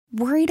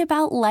Worried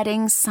about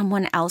letting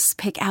someone else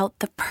pick out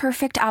the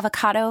perfect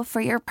avocado for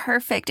your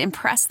perfect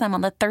impress them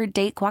on the third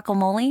date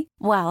guacamole?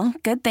 Well,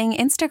 good thing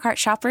Instacart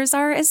shoppers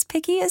are as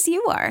picky as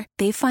you are.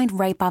 They find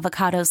ripe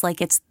avocados like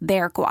it's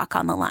their guac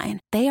on the line.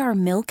 They are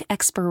milk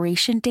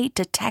expiration date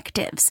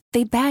detectives.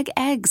 They bag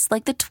eggs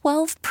like the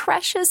 12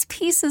 precious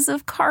pieces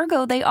of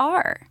cargo they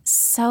are.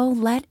 So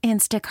let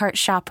Instacart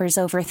shoppers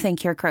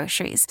overthink your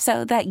groceries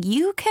so that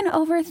you can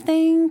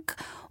overthink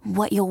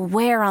what you'll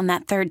wear on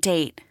that third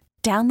date.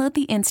 Download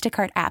the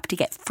Instacart app to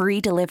get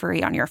free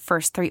delivery on your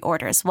first 3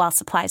 orders while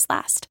supplies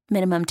last.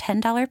 Minimum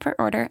 $10 per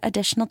order.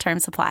 Additional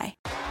terms apply.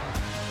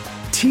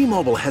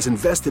 T-Mobile has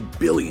invested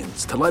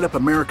billions to light up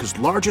America's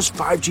largest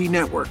 5G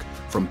network,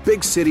 from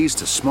big cities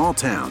to small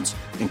towns,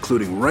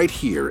 including right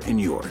here in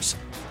yours.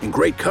 And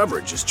great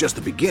coverage is just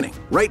the beginning.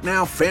 Right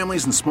now,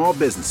 families and small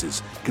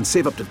businesses can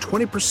save up to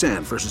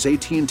 20% versus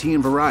AT&T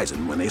and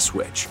Verizon when they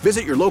switch.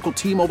 Visit your local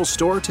T-Mobile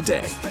store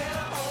today.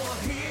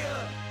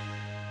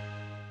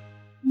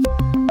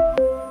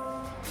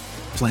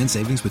 Plan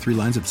savings with 3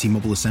 lines of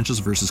T-Mobile Essentials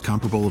versus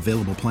comparable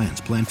available plans.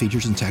 Plan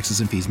features and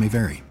taxes and fees may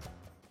vary.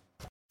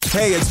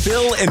 Hey, it's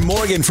Bill and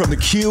Morgan from the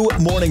Q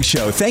Morning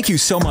Show. Thank you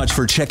so much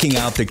for checking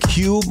out the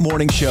Q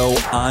Morning Show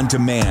on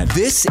demand.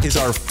 This is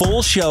our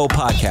full show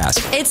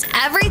podcast. It's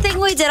everything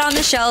we did on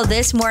the show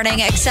this morning,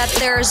 except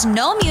there's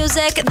no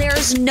music,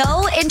 there's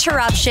no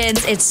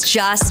interruptions. It's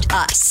just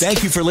us.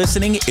 Thank you for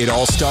listening. It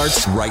all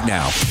starts right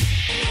now.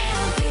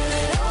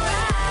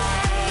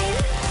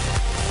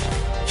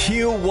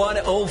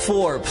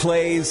 Q104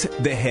 plays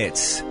the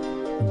hits.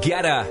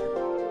 Getta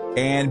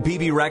and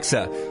BeBe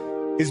Rexha.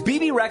 Is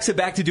BeBe Rexha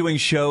back to doing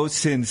shows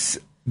since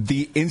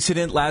the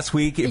incident last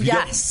week?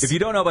 If you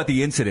don't know about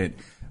the incident,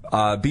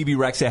 BeBe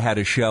Rexha had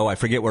a show. I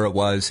forget where it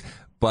was,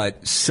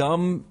 but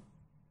some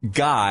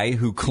guy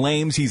who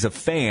claims he's a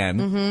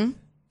fan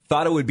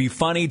thought it would be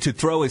funny to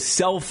throw his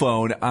cell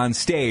phone on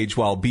stage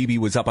while BeBe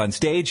was up on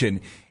stage,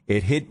 and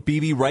it hit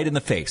BeBe right in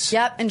the face.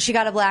 Yep, and she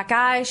got a black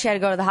eye. She had to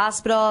go to the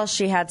hospital.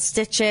 She had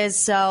stitches.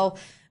 So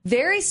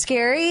very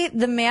scary.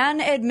 The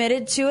man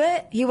admitted to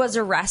it. He was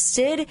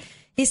arrested.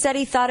 He said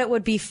he thought it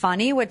would be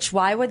funny, which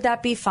why would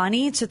that be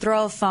funny to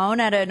throw a phone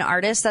at an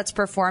artist that's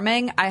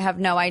performing? I have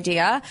no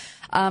idea.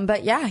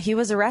 But yeah, he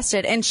was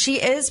arrested and she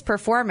is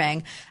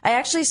performing. I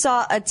actually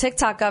saw a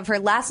TikTok of her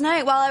last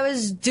night while I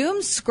was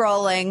doom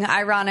scrolling,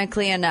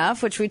 ironically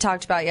enough, which we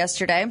talked about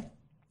yesterday.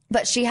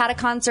 But she had a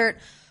concert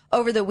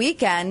over the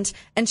weekend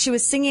and she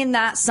was singing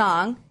that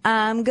song.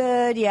 I'm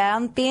good. Yeah,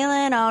 I'm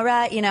feeling all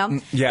right. You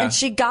know, Yeah. And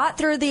she got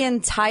through the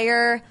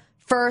entire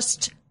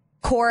first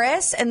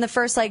chorus and the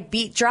first like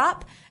beat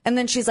drop. And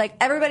then she's like,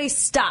 everybody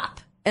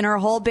stop. And her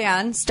whole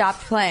band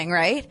stopped playing,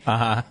 right?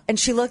 And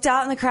she looked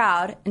out in the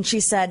crowd and she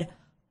said,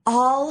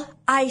 all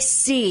I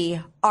see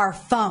are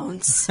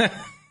phones.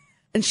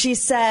 And she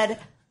said,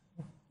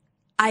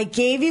 I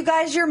gave you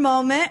guys your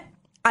moment.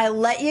 I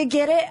let you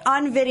get it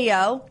on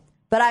video,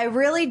 but I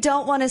really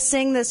don't want to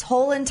sing this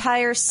whole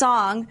entire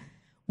song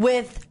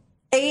with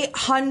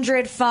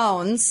 800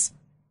 phones.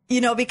 You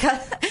know, because,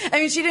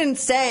 I mean, she didn't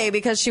say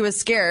because she was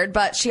scared,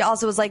 but she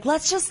also was like,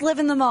 let's just live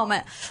in the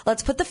moment.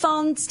 Let's put the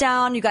phones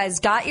down. You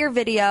guys got your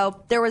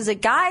video. There was a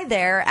guy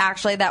there,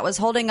 actually, that was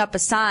holding up a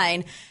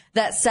sign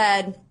that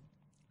said,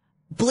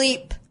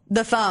 bleep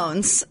the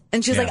phones.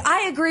 And she's like,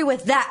 I agree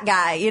with that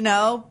guy, you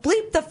know,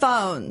 bleep the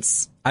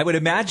phones. I would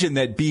imagine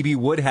that BeBe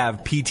would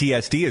have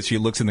PTSD as she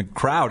looks in the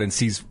crowd and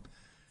sees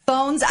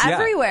phones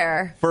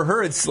everywhere. For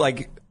her, it's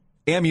like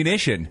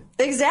ammunition.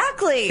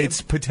 Exactly.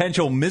 It's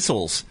potential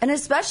missiles. And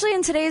especially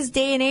in today's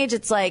day and age,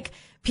 it's like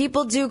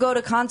people do go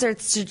to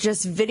concerts to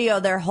just video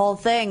their whole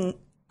thing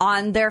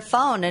on their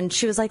phone. And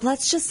she was like,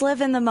 let's just live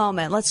in the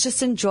moment. Let's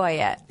just enjoy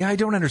it. Yeah, I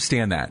don't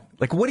understand that.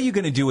 Like, what are you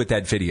going to do with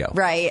that video?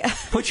 Right.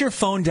 Put your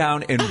phone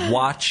down and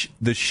watch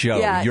the show.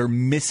 Yeah. You're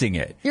missing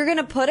it. You're going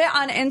to put it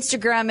on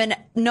Instagram and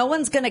no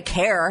one's going to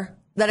care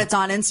that it's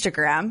on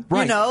Instagram.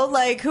 Right. You know,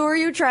 like, who are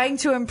you trying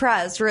to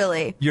impress,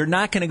 really? You're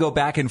not going to go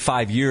back in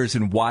 5 years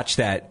and watch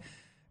that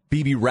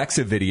BeBe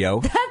Rexha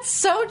video. That's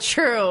so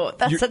true.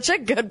 That's such a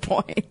good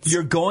point.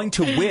 You're going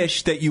to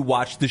wish that you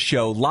watched the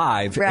show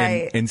live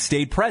and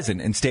stayed present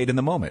and stayed in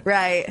the moment.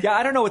 Right. Yeah,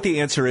 I don't know what the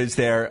answer is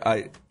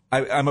there.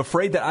 I'm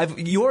afraid that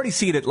you already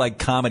see it at like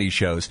comedy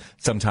shows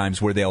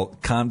sometimes where they'll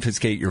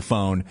confiscate your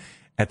phone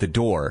at the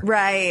door.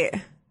 Right.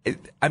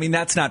 I mean,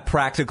 that's not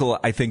practical,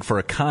 I think, for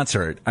a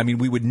concert. I mean,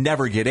 we would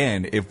never get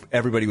in if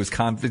everybody was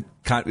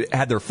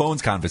had their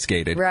phones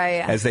confiscated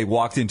as they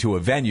walked into a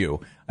venue.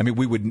 I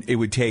mean, it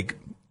would take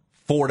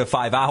 4 to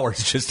 5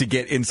 hours just to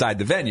get inside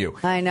the venue.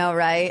 I know,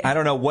 right? I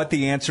don't know what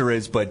the answer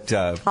is, but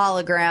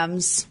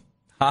holograms.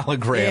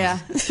 Yeah.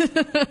 So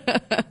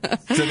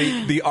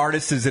the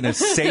artist is in a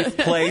safe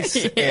place,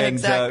 and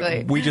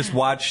exactly. We just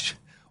watch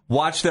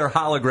their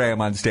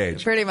hologram on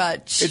stage. Pretty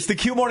much. It's the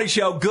Q Morning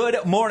Show.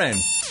 Good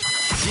morning.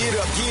 Get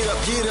up, get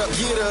up, get up,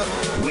 get up.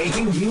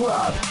 Waking you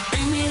up.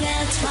 Bring me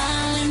that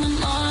smile in the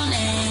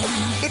morning.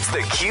 It's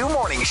the Q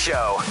Morning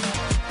Show.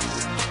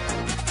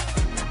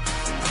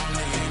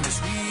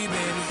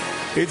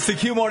 It's the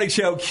Q Morning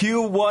Show,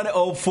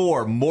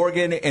 Q104,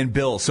 Morgan and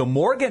Bill. So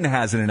Morgan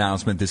has an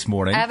announcement this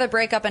morning. I have a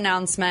breakup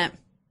announcement.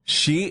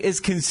 She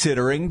is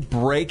considering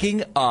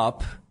breaking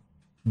up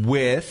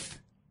with...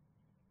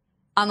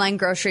 Online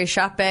grocery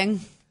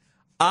shopping.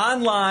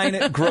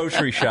 Online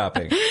grocery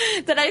shopping.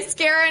 Did I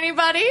scare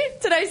anybody?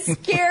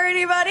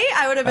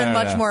 I would have been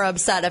much more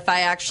upset if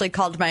I actually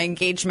called my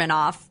engagement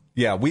off.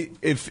 Yeah,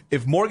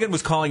 if Morgan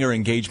was calling her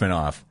engagement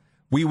off,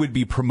 we would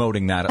be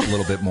promoting that a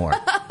little bit more.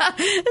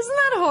 Isn't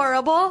that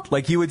horrible?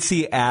 Like you would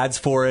see ads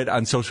for it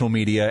on social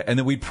media, and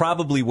then we'd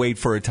probably wait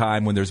for a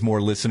time when there's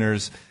more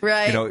listeners.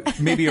 Right. You know,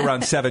 maybe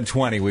around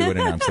 7:20 we would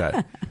announce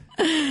that.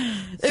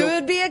 It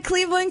would be a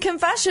Cleveland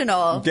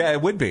Confessional. Yeah,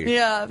 it would be.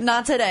 Yeah,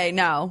 not today,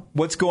 no.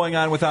 What's going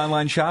on with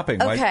online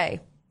shopping? Okay.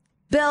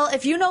 Bill,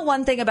 if you know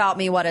one thing about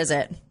me, what is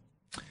it?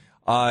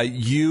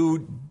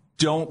 You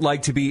don't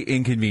like to be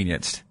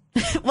inconvenienced.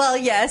 Well,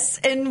 yes.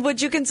 And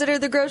would you consider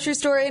the grocery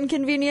store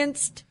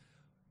inconvenienced?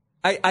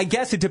 I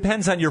guess it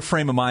depends on your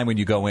frame of mind when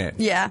you go in.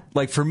 Yeah.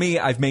 Like for me,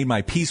 I've made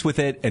my peace with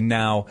it, and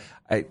now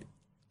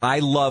I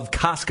love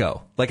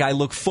Costco. Like I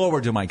look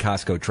forward to my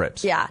Costco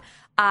trips. Yeah.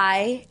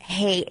 I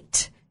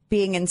hate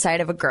being inside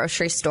of a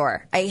grocery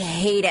store. I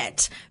hate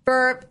it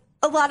for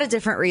a lot of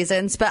different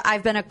reasons, but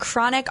I've been a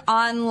chronic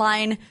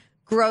online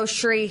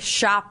grocery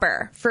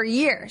shopper for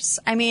years.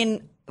 I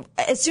mean,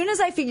 as soon as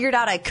I figured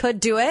out I could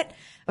do it,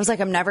 I was like,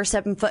 I'm never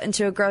stepping foot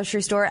into a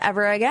grocery store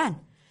ever again.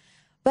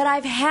 But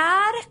I've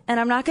had, and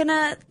I'm not going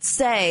to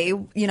say,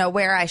 you know,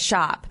 where I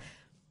shop,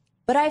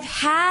 but I've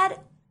had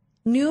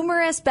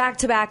numerous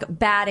back-to-back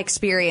bad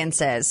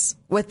experiences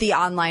with the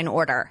online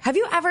order. Have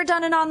you ever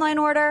done an online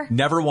order?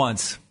 Never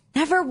once.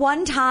 Never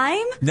one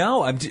time?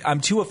 No, I'm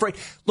too afraid.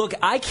 Look,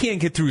 I can't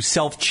get through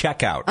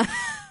self-checkout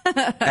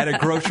at a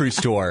grocery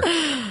store.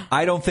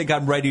 I don't think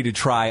I'm ready to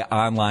try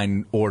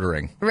online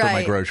ordering for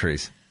my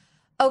groceries.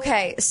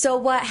 Okay, so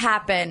what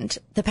happened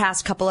the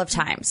past couple of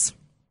times?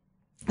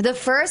 The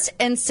first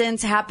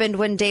instance happened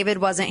when David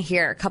wasn't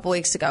here a couple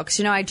weeks ago. Because,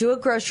 you know, I do a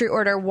grocery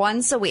order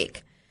once a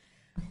week.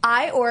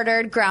 I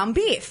ordered ground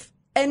beef.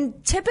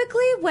 And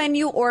typically when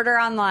you order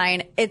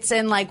online, it's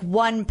in like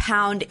 1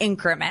 pound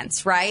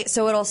increments, right?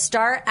 So it'll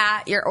start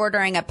at you're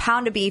ordering a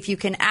pound of beef. You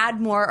can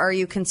add more or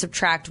you can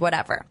subtract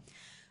whatever.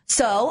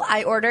 So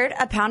I ordered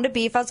a pound of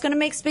beef. I was going to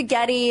make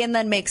spaghetti and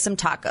then make some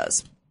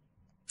tacos.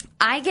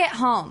 I get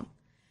home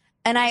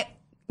and I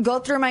go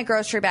through my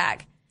grocery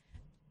bag.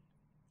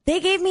 They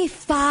gave me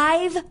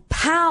 5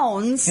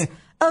 pounds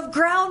of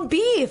ground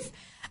beef.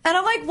 And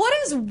I'm like, what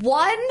is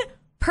one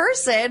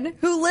person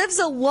who lives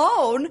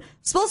alone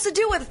supposed to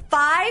do with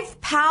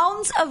 5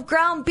 pounds of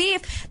ground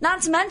beef?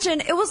 Not to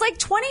mention, it was like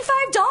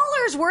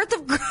 $25 worth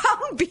of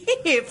ground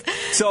beef.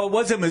 So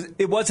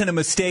it wasn't a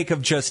mistake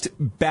of just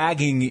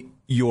bagging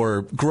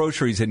your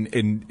groceries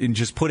and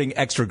just putting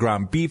extra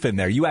ground beef in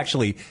there. You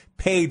actually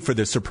paid for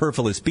the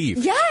superfluous beef.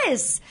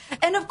 Yes.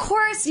 And of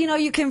course, you know,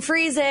 you can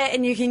freeze it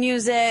and you can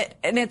use it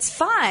and it's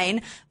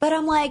fine. But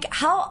I'm like,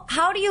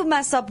 how do you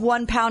mess up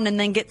 1 pound and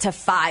then get to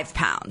 5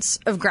 pounds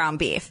of ground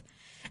beef?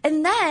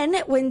 And then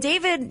when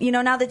David, you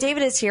know, now that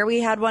David is here,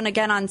 we had one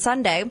again on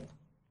Sunday.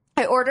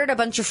 I ordered a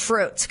bunch of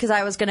fruits because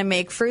I was going to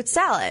make fruit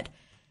salad.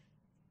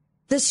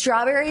 The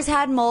strawberries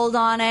had mold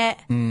on it.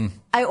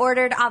 I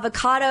ordered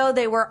avocado.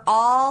 They were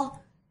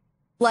all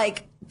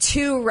like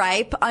too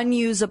ripe,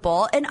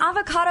 unusable. And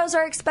avocados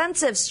are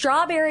expensive.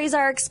 Strawberries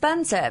are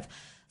expensive.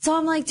 So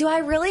I'm like, do I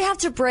really have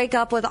to break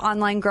up with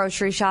online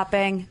grocery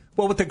shopping?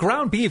 Well, with the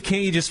ground beef,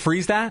 can't you just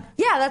freeze that?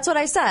 Yeah, that's what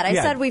I said. I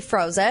said we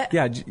froze it.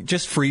 Yeah,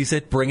 just freeze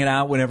it, bring it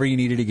out whenever you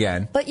need it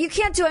again. But you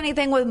can't do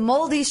anything with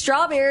moldy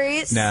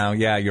strawberries. No,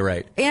 yeah, you're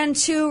right. And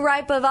too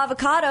ripe of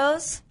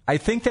avocados. I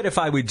think that if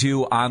I would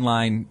do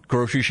online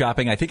grocery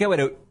shopping, I think I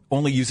would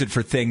only use it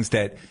for things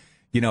that,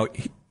 you know,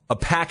 a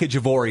package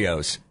of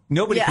Oreos.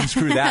 Nobody can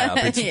screw that up.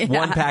 It's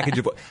one package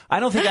of... I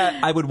don't think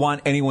I would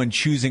want anyone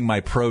choosing my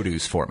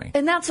produce for me.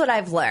 And that's what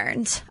I've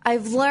learned.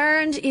 I've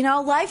learned, you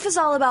know, life is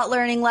all about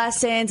learning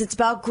lessons. It's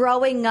about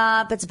growing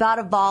up. It's about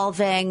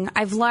evolving.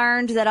 I've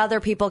learned that other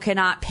people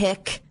cannot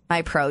pick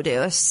my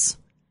produce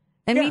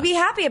and me be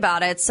happy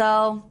about it.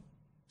 So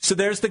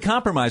there's the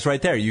compromise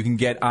right there. You can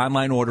get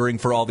online ordering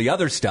for all the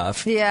other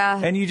stuff. Yeah.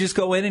 And you just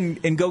go in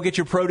and go get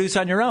your produce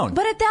on your own.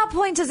 But at that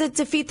point, does it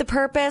defeat the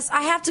purpose?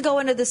 I have to go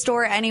into the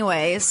store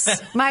anyways.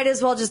 Might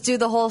as well just do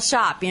the whole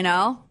shop, you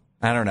know?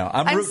 I don't know.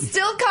 I'm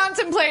still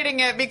contemplating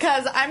it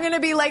because I'm going to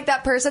be like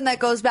that person that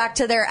goes back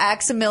to their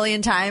ex a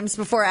million times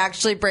before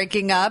actually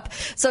breaking up.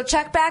 So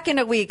check back in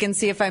a week and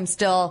see if I'm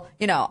still,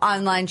 you know,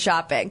 online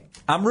shopping.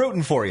 I'm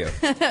rooting for you.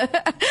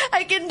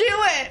 I can do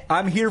it.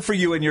 I'm here for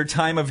you in your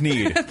time of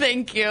need.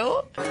 Thank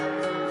you.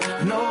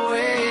 No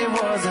way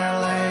was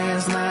that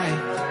last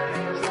night.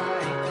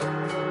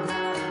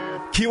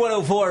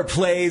 Q104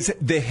 plays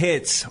the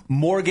hits.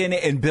 Morgan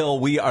and Bill,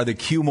 we are the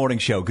Q Morning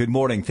Show. Good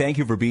morning. Thank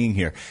you for being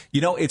here.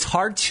 You know, it's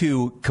hard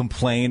to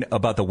complain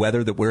about the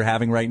weather that we're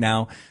having right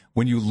now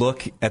when you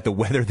look at the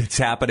weather that's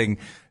happening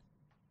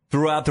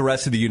throughout the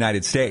rest of the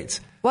United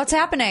States. What's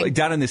happening? Like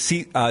down in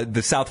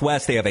the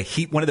Southwest, they have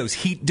one of those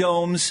heat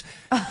domes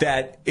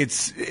that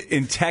it's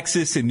in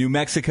Texas and New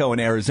Mexico and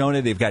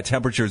Arizona. They've got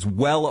temperatures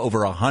well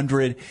over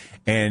 100,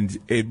 and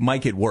it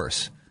might get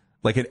worse.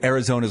 Like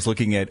Arizona's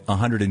looking at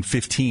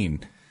 115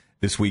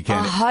 this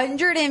weekend.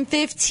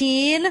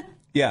 115?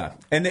 Yeah,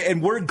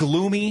 and we're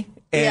gloomy,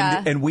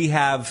 and we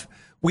had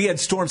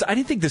storms. I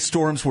didn't think the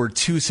storms were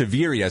too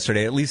severe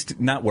yesterday, at least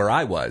not where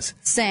I was.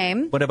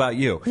 Same. What about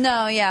you?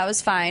 No, yeah, it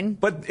was fine.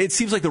 But it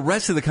seems like the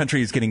rest of the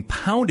country is getting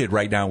pounded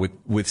right now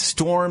with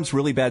storms,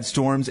 really bad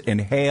storms and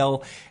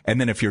hail.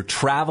 And then if you're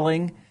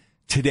traveling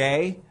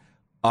today,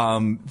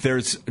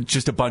 there's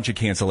just a bunch of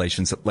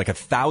cancellations, like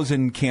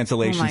 1,000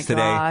 cancellations today,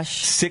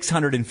 gosh.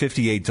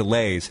 658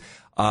 delays.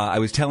 I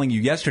was telling you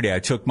yesterday, I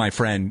took my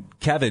friend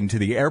Kevin to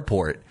the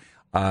airport.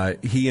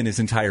 He and his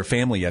entire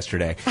family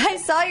yesterday. I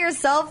saw your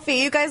selfie.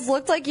 You guys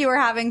looked like you were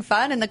having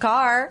fun in the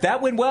car.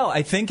 That went well.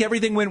 I think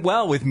everything went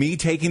well with me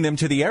taking them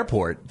to the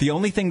airport. The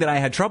only thing that I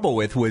had trouble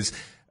with was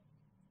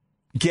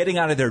getting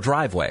out of their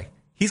driveway.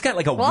 He's got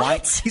like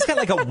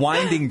a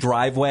winding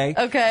driveway.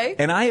 Okay.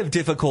 And I have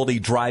difficulty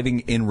driving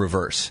in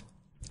reverse.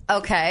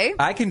 Okay.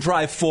 I can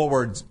drive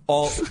forward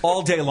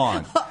all day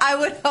long. I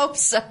would hope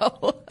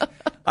so.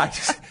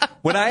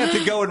 When I have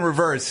to go in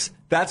reverse,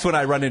 that's when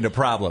I run into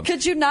problems.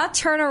 Could you not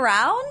turn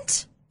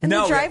around in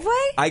the driveway?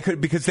 I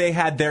could, because they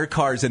had their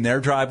cars in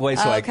their driveway,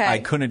 so I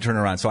couldn't turn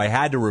around. So I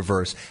had to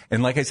reverse.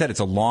 And like I said, it's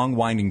a long,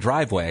 winding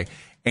driveway.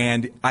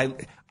 And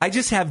I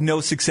just have no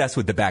success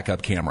with the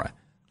backup camera.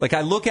 Like,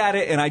 I look at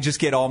it and I just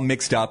get all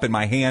mixed up and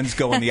my hands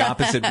go in the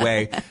opposite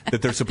way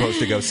that they're supposed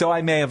to go. So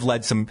I may have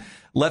left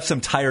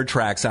some tire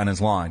tracks on his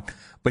lawn.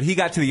 But he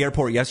got to the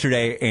airport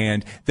yesterday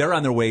and they're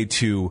on their way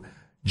to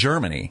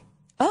Germany.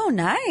 Oh,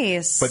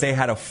 nice. But they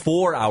had a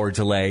 4-hour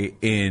delay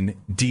in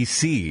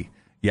D.C.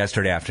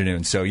 yesterday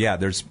afternoon. So, yeah,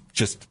 there's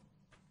just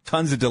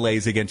tons of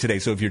delays again today.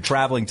 So if you're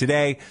traveling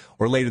today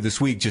or later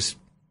this week,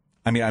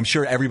 I'm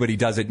sure everybody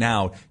does it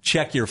now.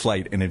 Check your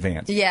flight in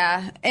advance.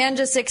 Yeah, and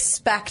just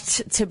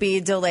expect to be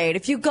delayed.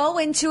 If you go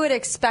into it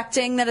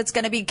expecting that it's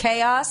going to be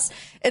chaos,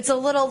 it's a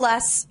little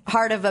less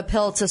hard of a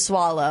pill to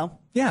swallow.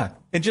 Yeah,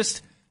 and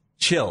just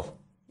chill.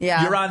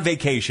 Yeah. You're on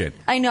vacation.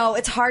 I know.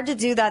 It's hard to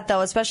do that,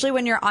 though, especially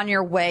when you're on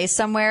your way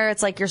somewhere.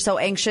 It's like you're so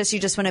anxious, you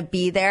just want to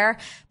be there.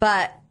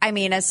 But, I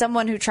mean, as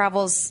someone who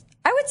travels,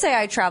 I would say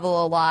I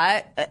travel a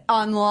lot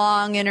on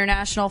long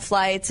international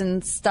flights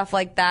and stuff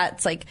like that.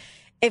 It's like,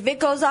 if it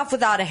goes off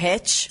without a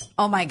hitch,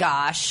 oh my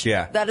gosh.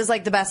 Yeah. That is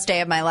like the best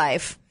day of my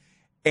life.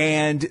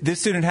 And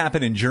this didn't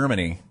happen in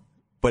Germany,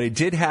 but it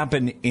did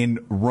happen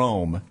in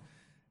Rome.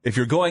 If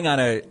you're going on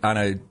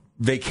a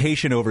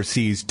vacation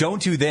overseas, don't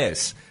do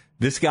this.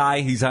 This guy,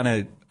 he's on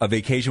a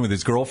vacation with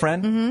his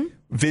girlfriend,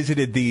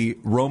 visited the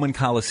Roman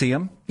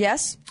Colosseum.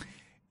 Yes.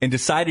 And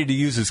decided to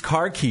use his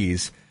car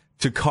keys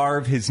to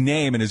carve his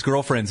name and his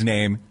girlfriend's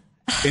name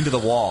into the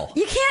wall.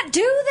 You can't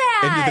do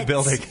that. Into the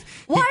building.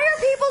 Why are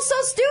people so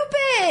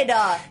stupid?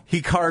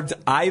 He carved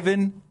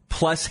Ivan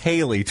plus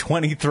Haley,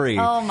 23.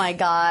 Oh, my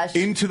gosh.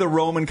 Into the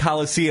Roman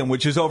Colosseum,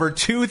 which is over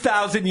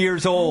 2,000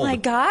 years old. Oh, my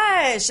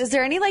gosh. Is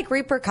there any,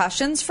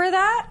 repercussions for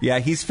that? Yeah,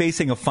 he's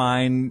facing a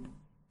fine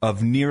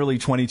of nearly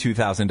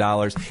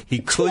 $22,000. He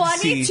could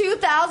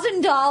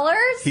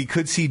 $22,000? He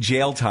could see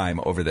jail time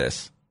over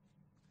this.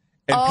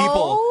 And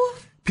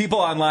people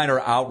online are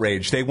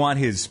outraged. They want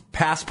his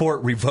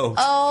passport revoked.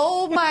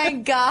 Oh my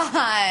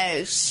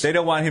gosh. They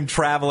don't want him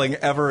traveling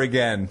ever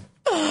again.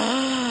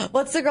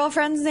 What's the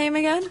girlfriend's name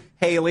again?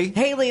 Haley.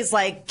 Haley's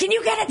like, can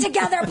you get it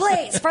together,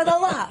 please, for the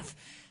love?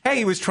 Hey,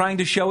 he was trying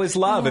to show his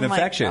love and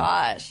affection. Oh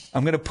my gosh.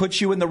 I'm going to put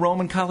you in the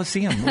Roman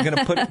Colosseum. We're going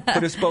to put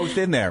us both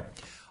in there.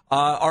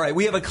 All right,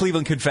 we have a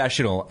Cleveland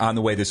Confessional on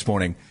the way this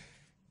morning.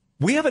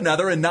 We have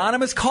another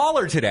anonymous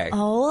caller today.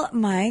 Oh,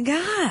 my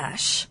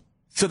gosh.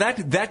 So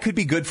that could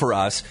be good for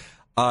us.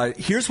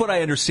 Here's what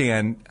I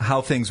understand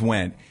how things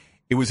went.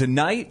 It was a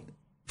night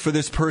for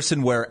this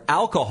person where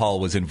alcohol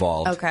was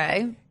involved.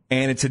 Okay.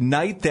 And it's a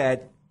night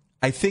that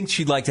I think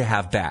she'd like to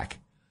have back.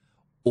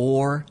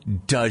 Or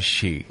does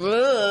she? Ugh,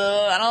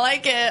 I don't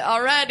like it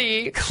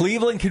already.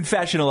 Cleveland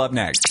Confessional up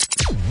next.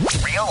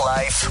 Real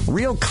life,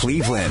 real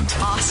Cleveland.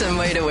 Awesome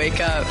way to wake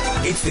up.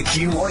 It's the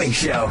Q Morning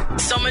Show.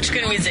 So much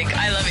good music.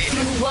 I love it.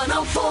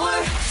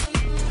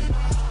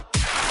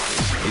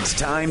 104. It's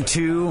time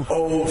to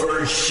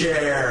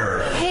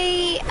overshare.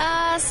 Hey,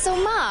 so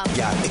Mom.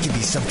 Yeah, it could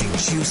be something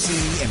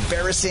juicy,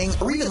 embarrassing,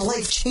 or even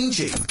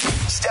life-changing.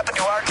 Step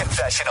into our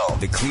confessional.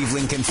 The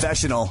Cleveland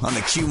Confessional on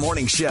the Q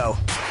Morning Show.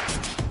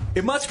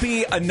 It must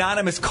be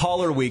anonymous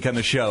caller week on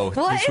the show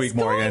this week,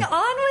 Morgan. What is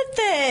going on with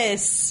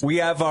this? We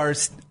have our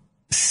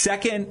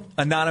second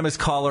anonymous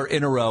caller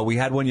in a row. We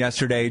had one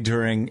yesterday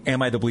during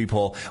Am I the Bleep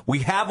Hole? We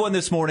have one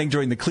this morning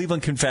during the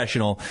Cleveland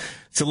Confessional.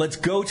 So let's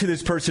go to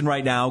this person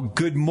right now.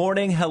 Good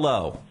morning.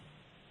 Hello.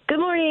 Good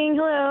morning.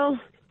 Hello.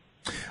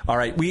 All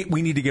right. We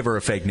need to give her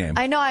a fake name.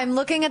 I know. I'm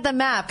looking at the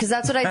map because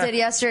that's what I did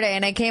yesterday,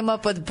 and I came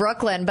up with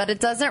Brooklyn, but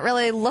it doesn't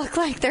really look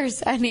like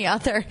there's any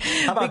other.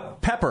 How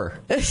about Pepper?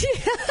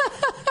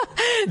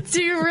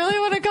 Do you really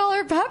want to call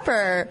her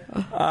Pepper?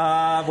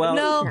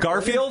 No.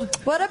 Garfield?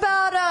 What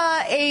about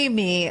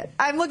Amy?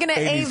 I'm looking at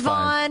Amy's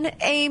Avon, fine.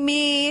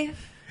 Amy.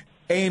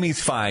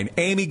 Amy's fine.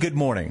 Amy, good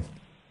morning.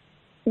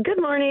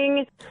 Good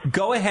morning.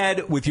 Go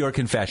ahead with your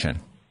confession.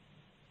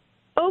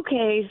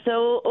 Okay,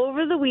 so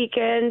over the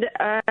weekend,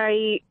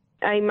 I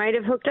might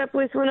have hooked up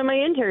with one of my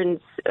interns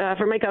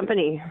for my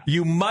company.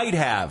 You might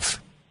have.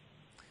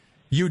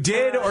 You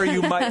did, or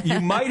you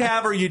might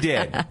have, or you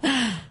did.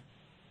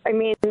 I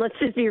mean, let's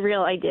just be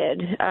real. I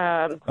did.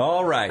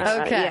 All right.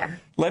 Okay. Yeah.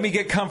 Let me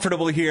get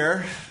comfortable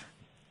here.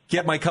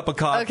 Get my cup of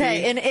coffee.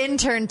 Okay, an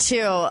intern,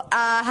 too.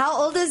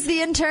 How old is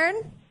the intern?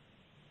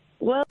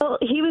 Well,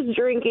 he was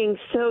drinking,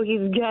 so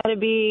he's got to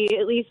be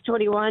at least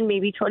 21,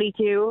 maybe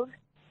 22.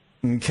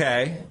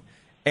 Okay.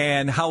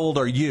 And how old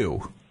are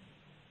you?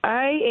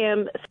 I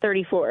am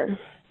 34.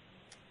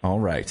 All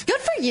right.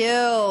 Good for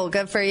you.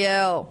 Good for you.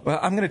 Well,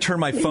 I'm going to turn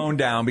my phone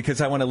down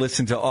because I want to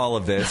listen to all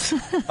of this.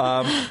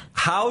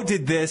 How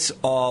did this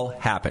all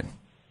happen?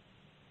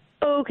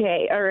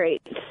 Okay, all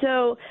right.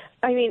 So,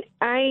 I mean,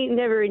 I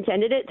never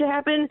intended it to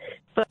happen,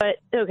 but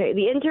okay,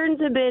 the interns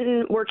have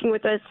been working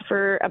with us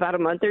for about a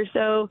month or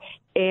so,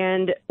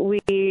 and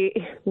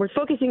we're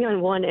focusing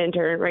on one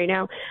intern right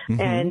now,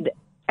 and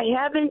I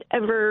haven't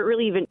ever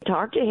really even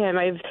talked to him.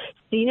 I've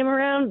seen him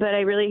around, but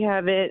I really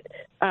haven't.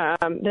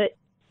 But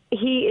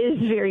he is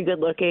very good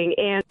looking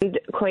and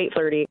quite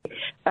flirty.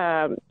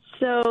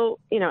 So,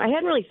 I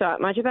hadn't really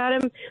thought much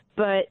about him,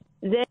 but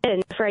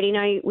then Friday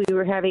night we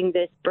were having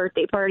this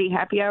birthday party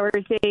happy hour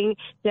thing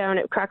down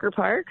at Crocker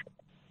Park,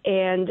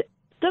 and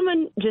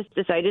someone just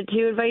decided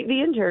to invite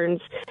the interns,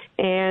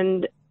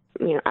 and,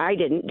 I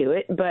didn't do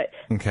it, but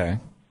okay.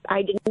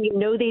 I didn't even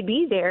know they'd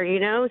be there,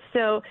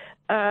 so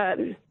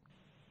I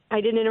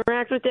didn't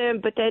interact with them.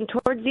 But then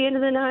towards the end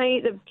of the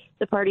night,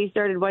 the party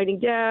started winding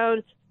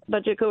down. A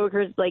bunch of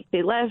coworkers,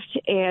 they left,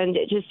 and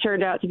it just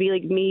turned out to be,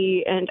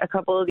 me and a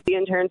couple of the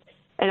interns.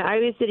 And I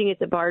was sitting at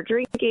the bar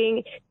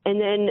drinking,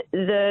 and then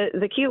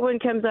the cute one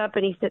comes up,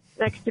 and he sits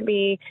next to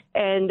me,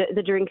 and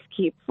the drinks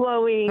keep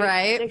flowing.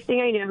 Right. Next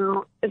thing I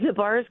know, the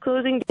bar is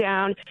closing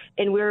down,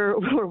 and we're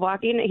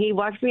walking. He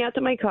walks me out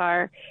to my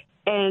car,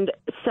 and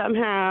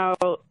somehow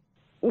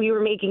we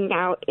were making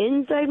out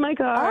inside my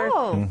car.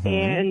 Oh.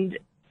 And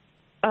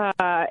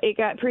it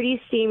got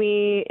pretty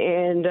steamy,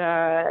 and,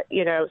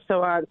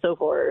 so on and so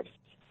forth.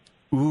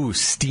 Ooh,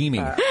 steamy.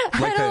 I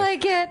don't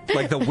like it.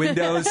 Like the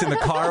windows in the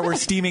car were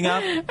steaming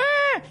up?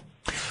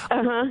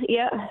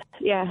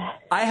 Yeah.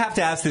 I have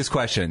to ask this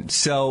question.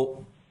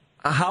 So,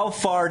 how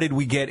far did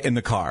we get in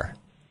the car?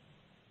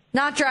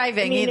 Not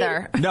driving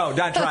either. No,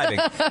 not driving.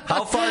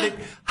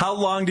 How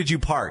long did you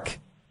park?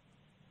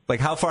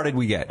 How far did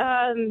we get?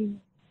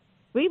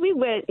 We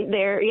went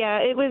there. Yeah,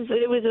 it was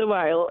a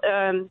while.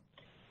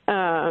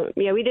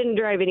 We didn't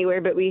drive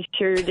anywhere, but we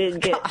sure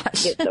did get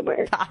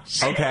somewhere.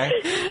 Gosh. Okay.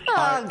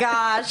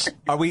 Gosh.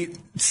 Are we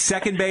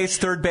second base,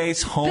 third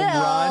base, home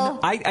run?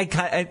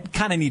 I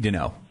kind of need to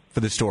know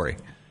for the story.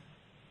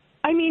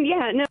 I mean,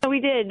 we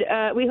did.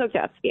 We hooked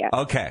up, yeah.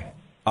 Okay.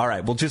 All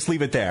right. We'll just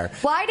leave it there.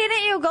 Why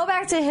didn't you go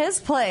back to his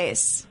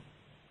place?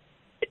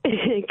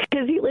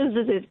 Because he lives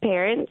with his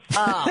parents.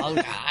 Oh,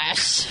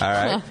 gosh. All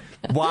right.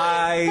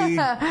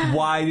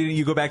 Why didn't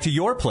you go back to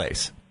your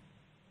place?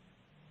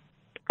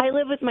 I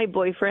live with my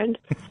boyfriend.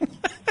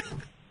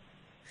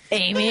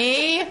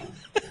 Amy! You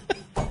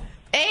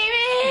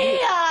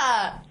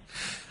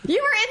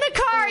were in the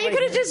car. You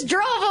could have just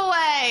drove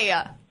away.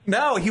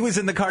 No, he was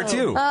in the car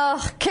too.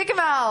 Oh, kick him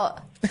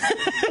out.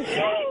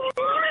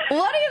 What are you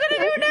going to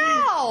do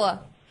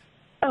now?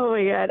 Oh,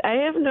 my God. I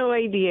have no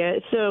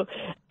idea. So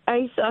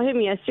I saw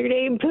him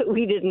yesterday, but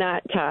we did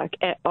not talk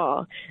at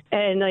all.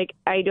 And,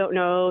 I don't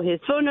know his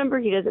phone number.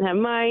 He doesn't have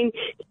mine.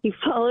 He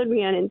followed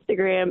me on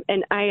Instagram,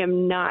 and I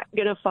am not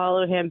going to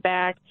follow him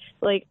back.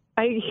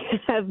 I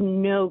have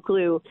no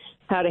clue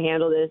how to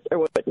handle this or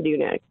what to do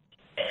next.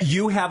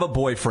 You have a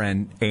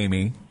boyfriend,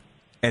 Amy,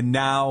 and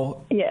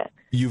now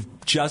you've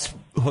just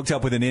hooked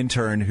up with an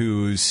intern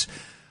who's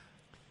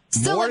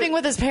still living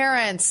with his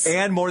parents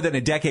and more than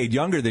a decade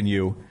younger than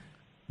you.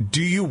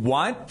 Do you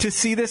want to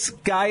see this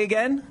guy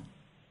again?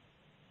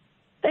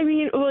 I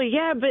mean, well,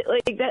 yeah, but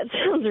that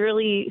sounds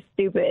really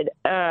stupid.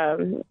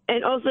 And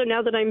also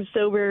now that I'm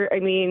sober, I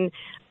mean,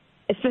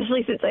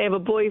 especially since I have a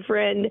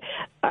boyfriend,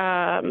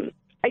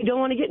 I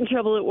don't want to get in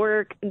trouble at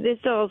work. This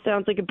all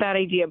sounds like a bad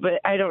idea, but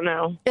I don't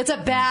know. It's a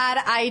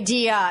bad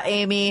idea,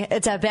 Amy.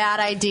 It's a bad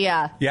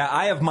idea. Yeah,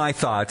 I have my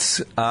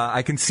thoughts.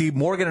 I can see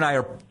Morgan and I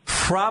are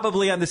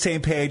probably on the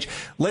same page.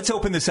 Let's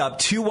open this up.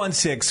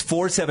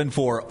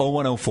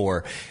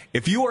 216-474-0104.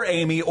 If you were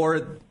Amy,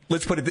 or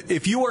let's put it,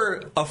 if you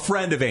were a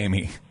friend of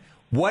Amy,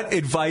 what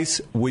advice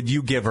would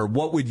you give her?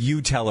 What would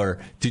you tell her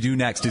to do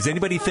next? Does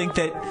anybody think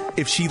that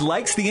if she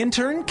likes the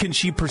intern, can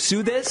she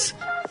pursue this?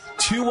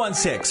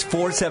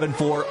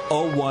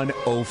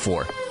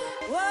 216-474-0104.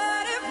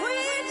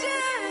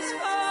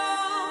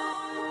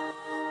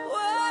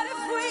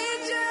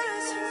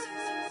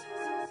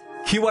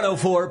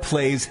 Q104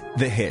 plays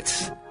the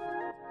hits.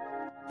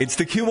 It's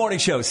the Q Morning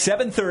Show,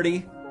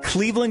 7:30,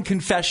 Cleveland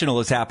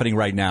Confessional is happening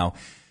right now.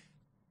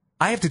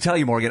 I have to tell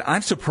you, Morgan,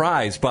 I'm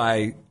surprised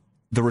by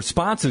the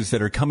responses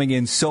that are coming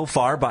in so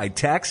far by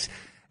text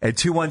at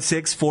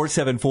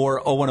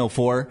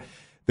 216-474-0104.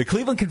 The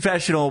Cleveland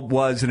Confessional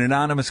was an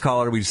anonymous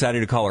caller. We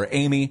decided to call her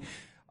Amy.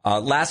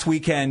 Last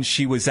weekend,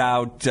 she was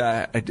out,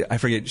 I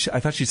forget,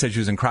 I thought she said she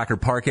was in Crocker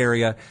Park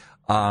area.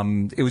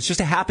 It was just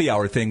a happy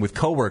hour thing with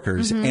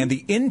coworkers, and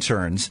the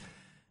interns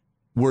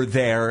were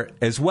there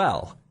as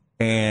well.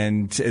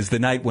 And as the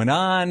night went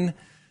on,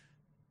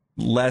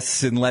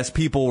 less and less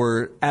people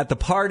were at the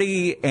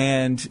party,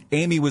 and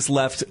Amy was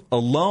left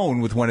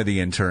alone with one of the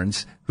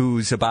interns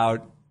who's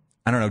about,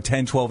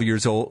 10, 12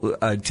 years old,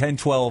 10,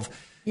 12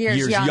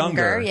 years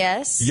younger.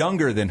 Yes.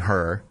 Younger than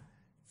her.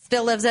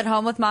 Still lives at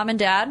home with mom and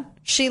dad.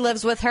 She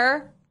lives with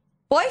her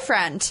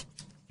boyfriend.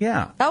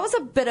 Yeah. That was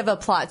a bit of a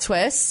plot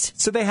twist.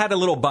 So they had a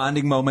little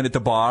bonding moment at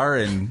the bar,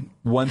 and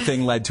one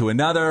thing led to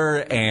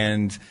another,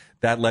 and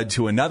that led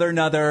to another.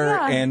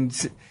 Yeah.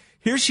 And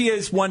here she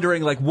is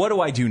wondering, what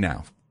do I do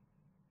now?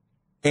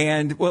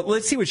 And, well,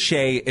 let's see what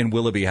Shay in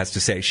Willoughby has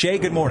to say. Shay,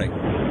 good morning.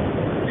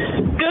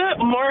 Good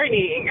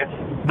morning.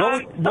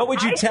 What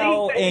would you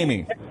tell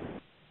Amy?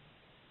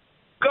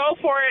 Go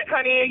for it,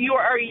 honey. You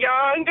are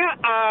young,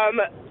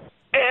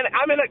 and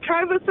I'm in a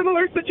kind of a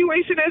similar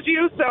situation as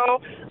you,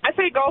 so I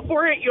say go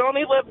for it. You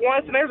only live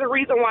once, and there's a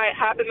reason why it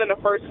happened in the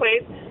first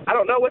place. I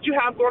don't know what you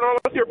have going on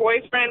with your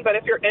boyfriend, but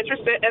if you're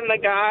interested in the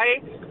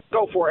guy,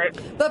 go for it.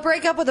 But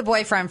break up with the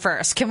boyfriend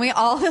first. Can we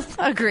all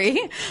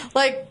agree?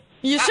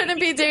 You shouldn't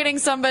be dating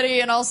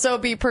somebody and also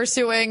be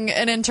pursuing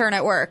an intern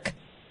at work.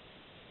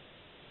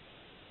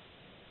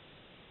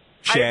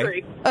 Shay? I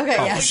agree.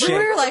 Okay, yes. Shay.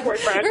 We were like,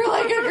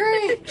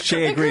 agree.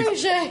 Shay agrees. Agree,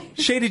 Shay.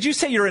 Shay, did you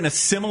say you're in a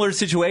similar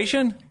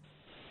situation?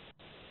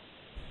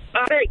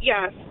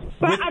 Yes.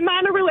 But I'm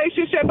not in a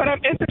relationship, but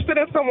I'm interested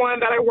in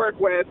someone that I work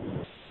with.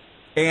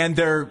 And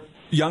they're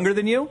younger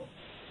than you?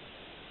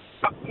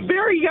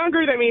 Very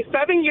younger than me,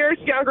 7 years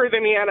younger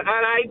than me, and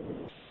I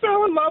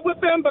fell in love with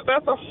them, but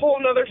that's a whole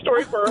nother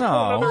story for a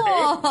whole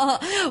other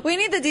day. We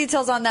need the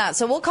details on that,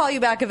 so we'll call you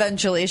back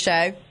eventually,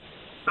 Shay.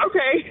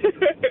 Okay.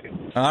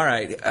 All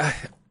right.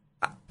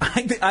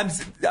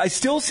 I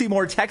still see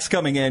more texts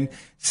coming in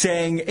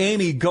saying,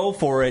 Amy, go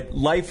for it.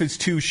 Life is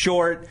too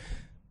short.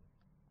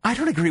 I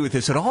don't agree with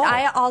this at all.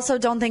 I also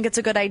don't think it's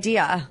a good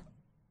idea.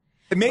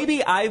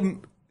 Maybe I've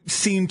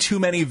seen too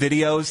many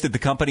videos that the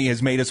company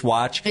has made us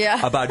watch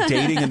about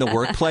dating in the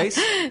workplace.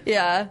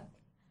 Yeah.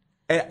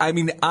 I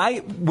mean,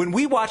 when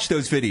we watched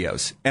those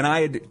videos, and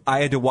I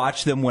had to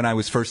watch them when I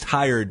was first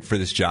hired for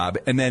this job,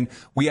 and then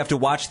we have to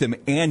watch them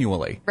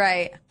annually.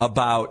 Right.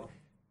 About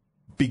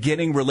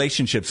beginning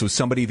relationships with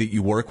somebody that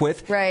you work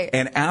with. Right.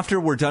 And after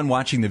we're done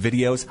watching the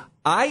videos,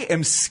 I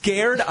am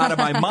scared out of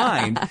my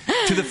mind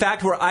to the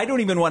fact where I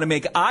don't even want to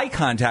make eye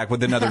contact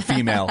with another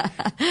female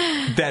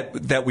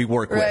that we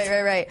work with.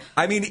 Right.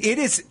 I mean, it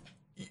is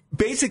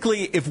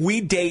basically, if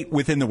we date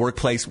within the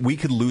workplace, we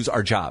could lose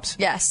our jobs.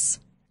 Yes.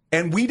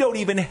 And we don't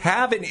even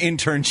have an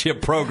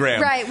internship program.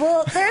 Right.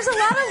 Well, there's a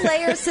lot of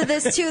layers to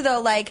this, too,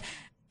 though.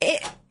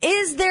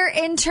 Is their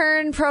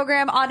intern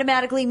program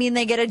automatically mean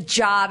they get a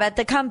job at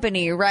the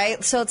company,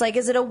 right? So it's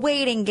is it a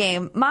waiting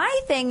game?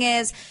 My thing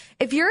is,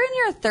 if you're in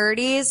your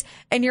 30s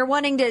and you're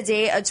wanting to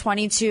date a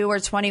 22 or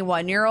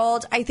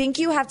 21-year-old, I think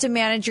you have to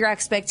manage your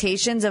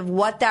expectations of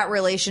what that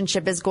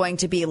relationship is going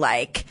to be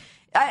like.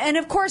 And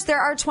of course,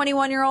 there are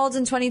 21-year-olds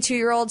and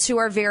 22-year-olds who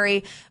are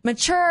very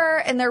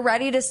mature and they're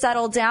ready to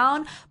settle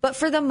down. But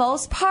for the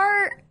most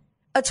part,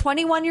 a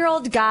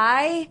 21-year-old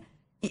guy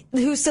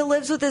who still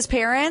lives with his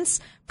parents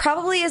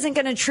probably isn't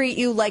going to treat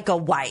you like a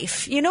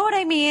wife. You know what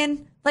I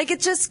mean? It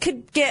just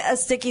could get a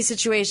sticky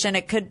situation.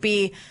 It could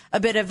be a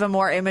bit of a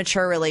more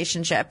immature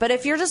relationship. But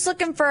if you're just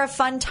looking for a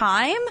fun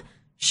time,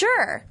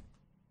 sure.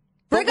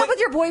 Break up with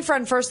your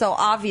boyfriend first, though,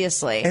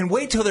 obviously. And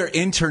wait till their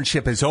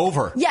internship is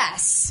over.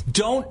 Yes.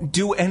 Don't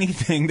do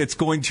anything that's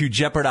going to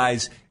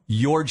jeopardize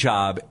your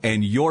job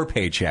and your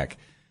paycheck,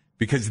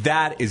 because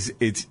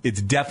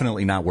it's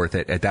definitely not worth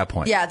it at that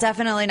point. Yeah,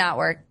 definitely not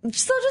worth.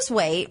 So just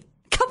wait.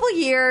 Couple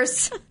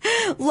years.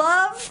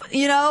 Love,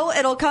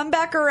 it'll come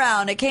back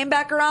around. It came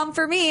back around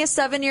for me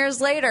 7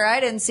 years later. I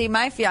didn't see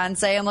my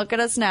fiance, and look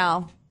at us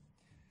now.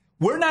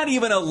 We're not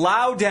even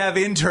allowed to have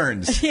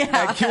interns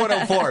at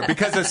Q104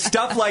 because of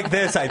stuff like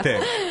this, I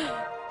think.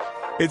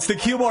 It's the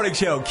Q Morning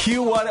Show,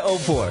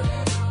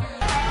 Q104.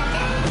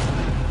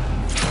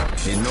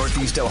 In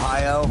Northeast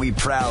Ohio, we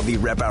proudly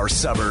rep our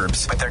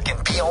suburbs, but there can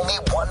be only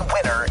one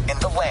winner in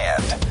the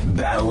land.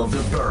 Battle of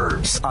the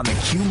Burbs on the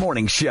Q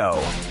Morning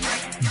Show.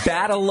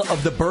 Battle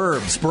of the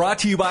Burbs, brought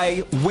to you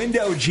by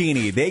Window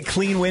Genie. They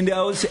clean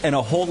windows and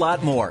a whole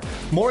lot more.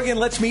 Morgan,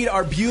 let's meet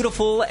our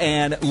beautiful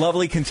and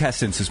lovely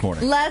contestants this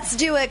morning. Let's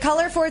do it.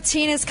 Caller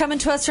 14 is coming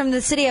to us from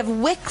the city of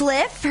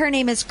Wycliffe. Her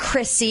name is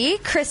Chrissy.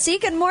 Chrissy,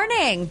 good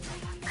morning.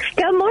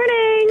 Good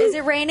morning. Is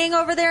it raining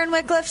over there in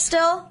Wycliffe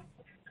still?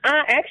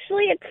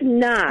 Actually, it's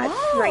not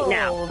right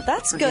now.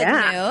 That's good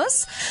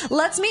news.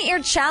 Let's meet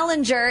your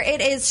challenger. It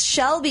is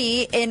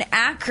Shelby in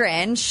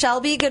Akron.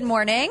 Shelby, good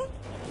morning.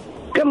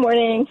 Good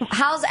morning.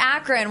 How's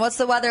Akron? What's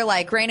the weather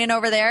like? Raining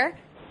over there?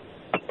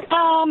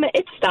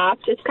 It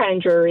stopped. It's kind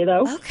of dreary,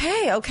 though.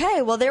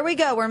 Okay. Well, there we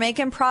go. We're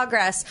making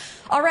progress.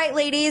 All right,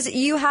 ladies,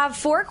 you have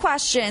 4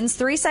 questions,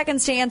 3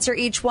 seconds to answer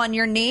each one.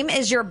 Your name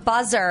is your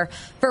buzzer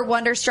for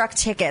Wonderstruck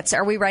tickets.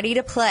 Are we ready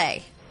to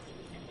play?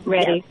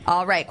 Ready. Yeah.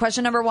 All right.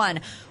 Question number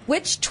 1.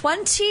 Which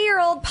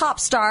 20-year-old pop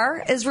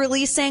star is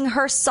releasing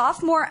her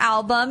sophomore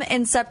album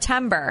in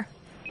September?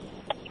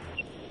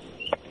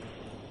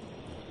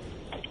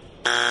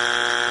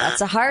 That's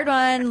a hard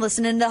one.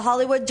 Listening to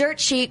Hollywood Dirt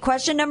Sheet.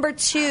 Question number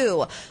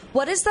 2.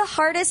 What is the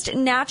hardest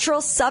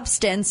natural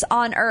substance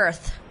on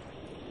Earth?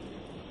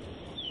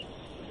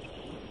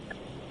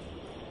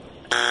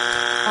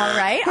 All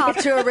right. Off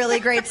to a really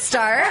great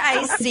start.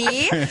 I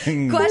see.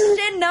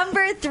 Question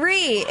number 3.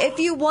 If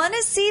you want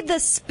to see the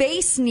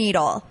Space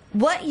Needle,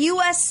 what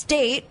U.S.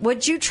 state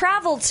would you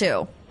travel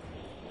to?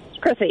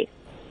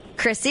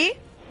 Chrissy?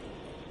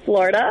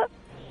 Florida.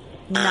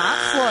 Not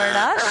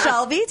Florida.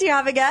 Shelby, do you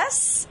have a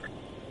guess?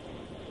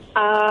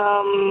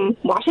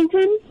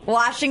 Washington?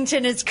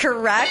 Washington is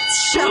correct.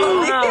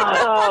 Shelby.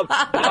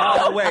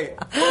 Oh,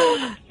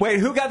 wait,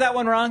 who got that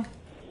one wrong?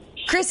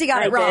 Chrissy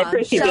got it wrong.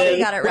 Shelby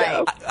got it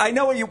right. I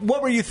know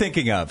what were you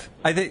thinking of?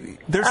 I think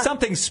there's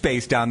something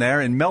space down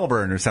there in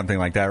Melbourne or something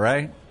like that,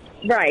 right?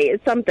 Right,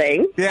 it's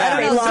something.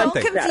 Yeah, don't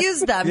confuse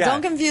them. Yeah.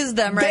 Don't confuse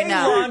them right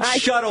now. They launch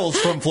shuttles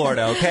from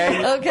Florida,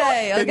 okay?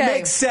 Okay. It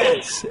makes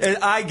sense.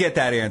 I get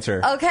that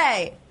answer.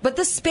 Okay, but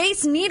the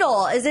Space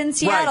Needle is in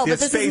Seattle. Right, but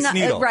this is not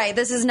needle. Right.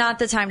 This is not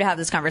the time to have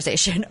this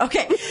conversation.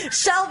 Okay,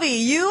 Shelby,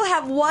 you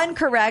have 1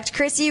 correct.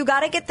 Chrissy, you got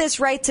to get this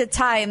right to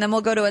tie, and then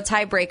we'll go to a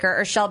tiebreaker.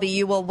 Or Shelby,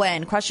 you will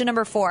win. Question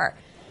number 4.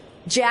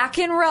 Jack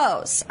and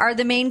Rose are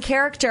the main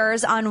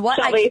characters on what?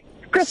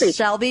 Chrissy.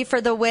 Shelby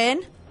for the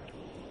win.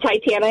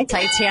 Titanic.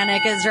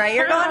 Titanic is right.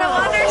 You're going to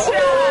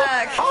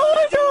Wonderstruck. Oh,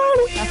 my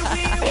God.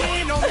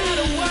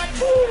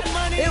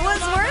 It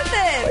was worth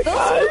it.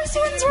 Those first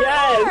ones were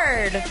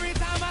hard.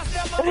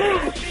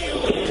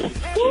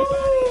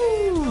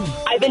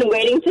 I've been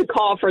waiting to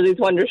call for these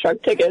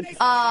Wonderstruck tickets.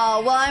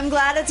 Oh, well, I'm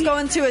glad it's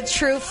going to a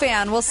true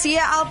fan. We'll see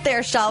you out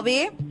there,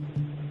 Shelby.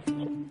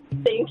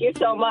 Thank you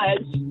so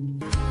much.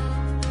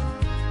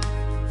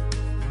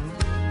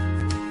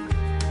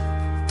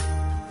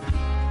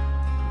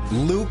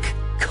 Luke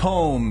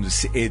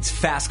Combs. It's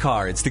Fast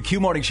Car. It's the Q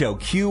Morning Show,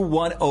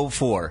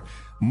 Q104.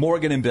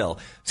 Morgan and Bill.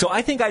 So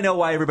I think I know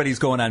why everybody's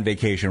going on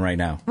vacation right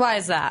now. Why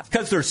is that?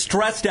 Because they're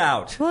stressed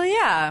out. Well,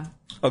 yeah.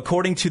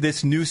 According to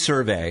this new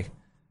survey,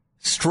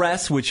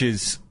 stress, which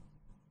is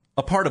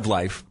a part of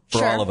life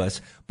for all of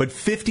us, but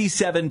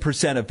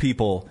 57% of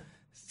people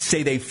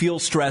say they feel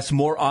stress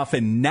more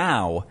often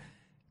now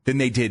than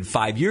they did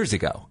 5 years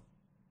ago.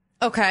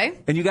 Okay.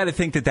 And you got to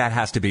think that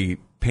has to be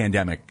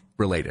pandemic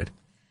related.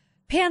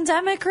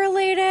 Pandemic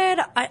related,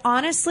 I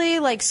honestly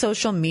like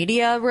social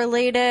media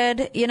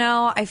related. You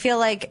know, I feel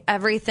like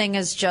everything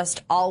is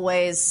just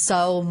always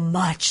so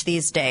much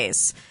these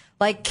days.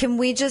 Like,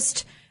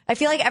 I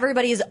feel like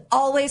everybody is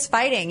always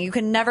fighting. You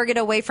can never get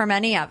away from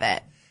any of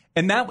it.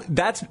 And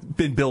that's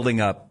been building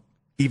up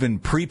even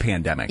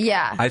pre-pandemic.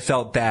 Yeah. I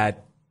felt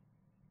that,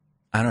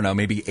 I don't know,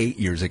 maybe 8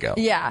 years ago.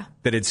 Yeah.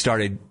 That it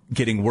started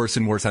getting worse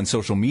and worse on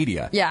social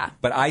media. Yeah.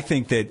 But I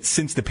think that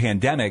since the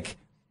pandemic,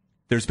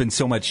 there's been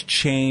so much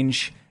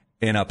change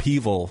and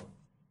upheaval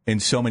in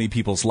so many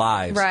people's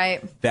lives.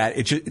 Right.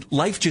 That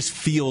life just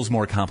feels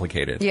more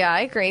complicated. Yeah,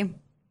 I agree.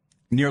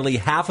 Nearly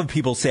half of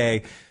people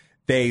say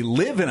they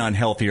live an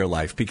unhealthier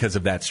life because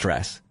of that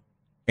stress.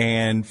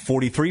 And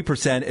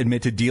 43%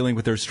 admit to dealing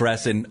with their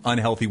stress in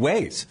unhealthy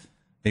ways.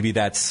 Maybe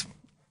that's,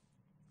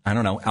 I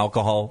don't know,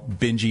 alcohol,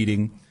 binge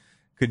eating,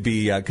 could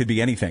be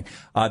anything.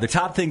 The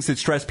top things that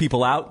stress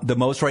people out the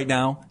most right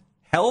now,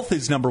 health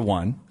is number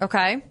 1.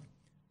 Okay.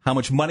 How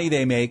much money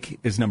they make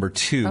is number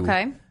 2.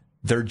 Okay.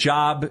 Their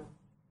job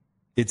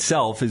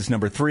itself is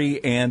number 3,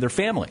 and their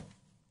family.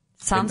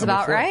 Sounds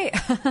about 4. right.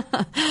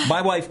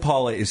 My wife,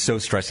 Paula, is so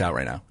stressed out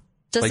right now.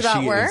 Just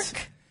about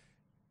work?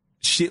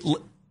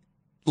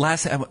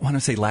 Last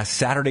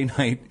Saturday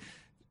night,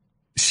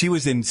 she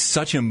was in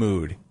such a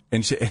mood,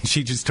 and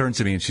she just turns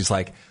to me and she's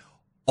like,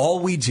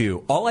 all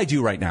I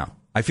do right now,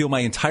 I feel my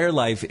entire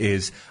life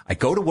is I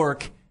go to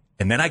work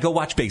and then I go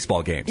watch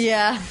baseball games.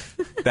 Yeah.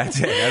 That's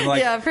it. I'm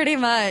like, yeah, pretty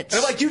much.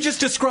 I'm like, you just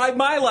described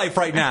my life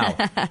right now.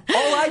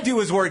 All I do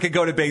is work and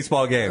go to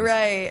baseball games.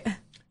 Right.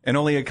 And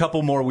only a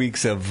couple more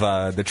weeks of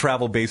the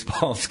travel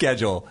baseball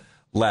schedule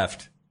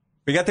left.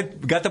 We got the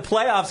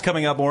playoffs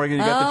coming up, Morgan.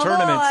 You got the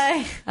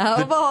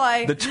tournaments.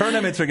 Boy. The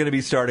tournaments are going to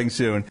be starting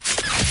soon.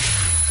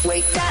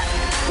 Wake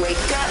up, wake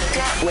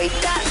up, wake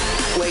up,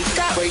 wake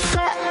up, wake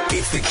up.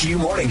 It's the Q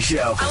Morning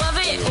Show. I love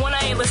it when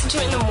I listen to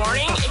it in the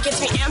morning. It gets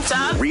me amped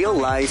up. Real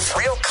life,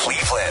 real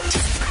Cleveland.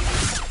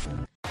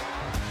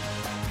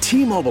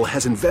 T-Mobile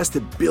has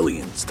invested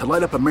billions to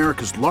light up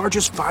America's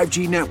largest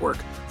 5G network,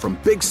 from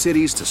big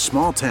cities to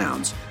small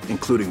towns,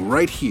 including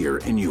right here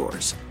in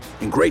yours.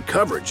 And great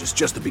coverage is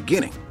just the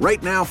beginning.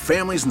 Right now,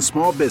 families and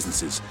small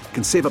businesses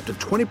can save up to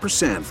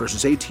 20%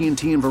 versus AT&T and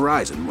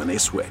Verizon when they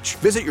switch.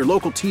 Visit your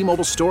local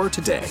T-Mobile store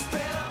today.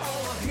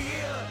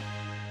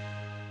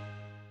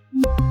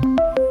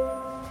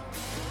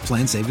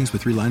 Plan savings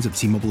with 3 lines of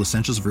T-Mobile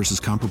Essentials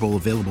versus comparable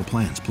available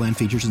plans. Plan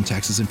features and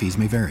taxes and fees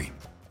may vary.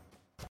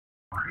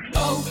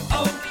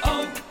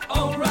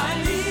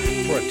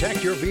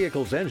 Protect your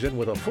vehicle's engine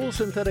with a full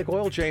synthetic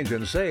oil change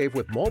and save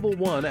with Mobile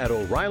One at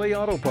O'Reilly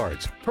Auto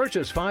Parts.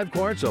 Purchase 5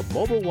 quarts of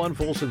Mobile One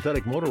full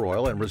synthetic motor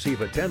oil and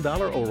receive a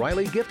 $10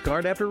 O'Reilly gift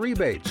card after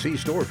rebate. See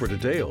store for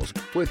details.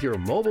 With your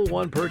Mobile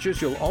One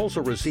purchase, you'll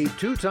also receive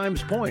 2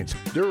 times points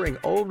during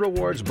O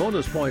Rewards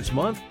Bonus Points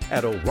Month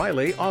at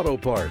O'Reilly Auto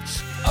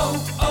Parts.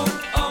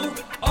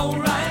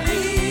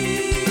 O'Reilly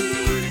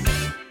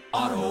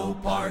Auto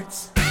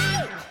Parts.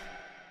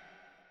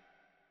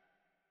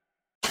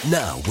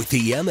 Now, with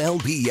the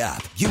MLB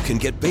app, you can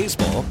get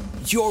baseball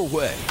your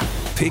way.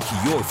 Pick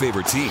your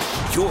favorite team,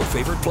 your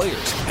favorite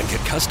players, and get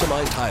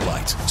customized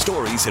highlights,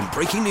 stories, and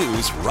breaking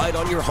news right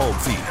on your home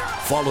feed.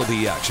 Follow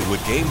the action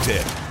with Game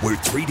 10, where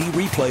 3D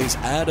replays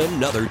add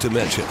another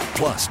dimension.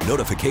 Plus,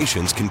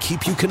 notifications can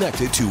keep you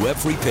connected to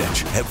every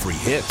pitch, every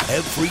hit,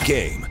 every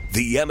game.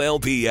 The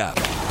MLB app.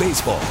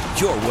 Baseball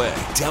your way.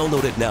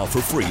 Download it now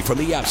for free from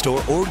the App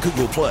Store or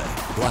Google Play.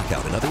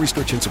 Blackout and other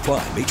restrictions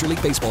apply. Major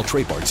League Baseball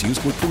trademarks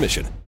used with permission.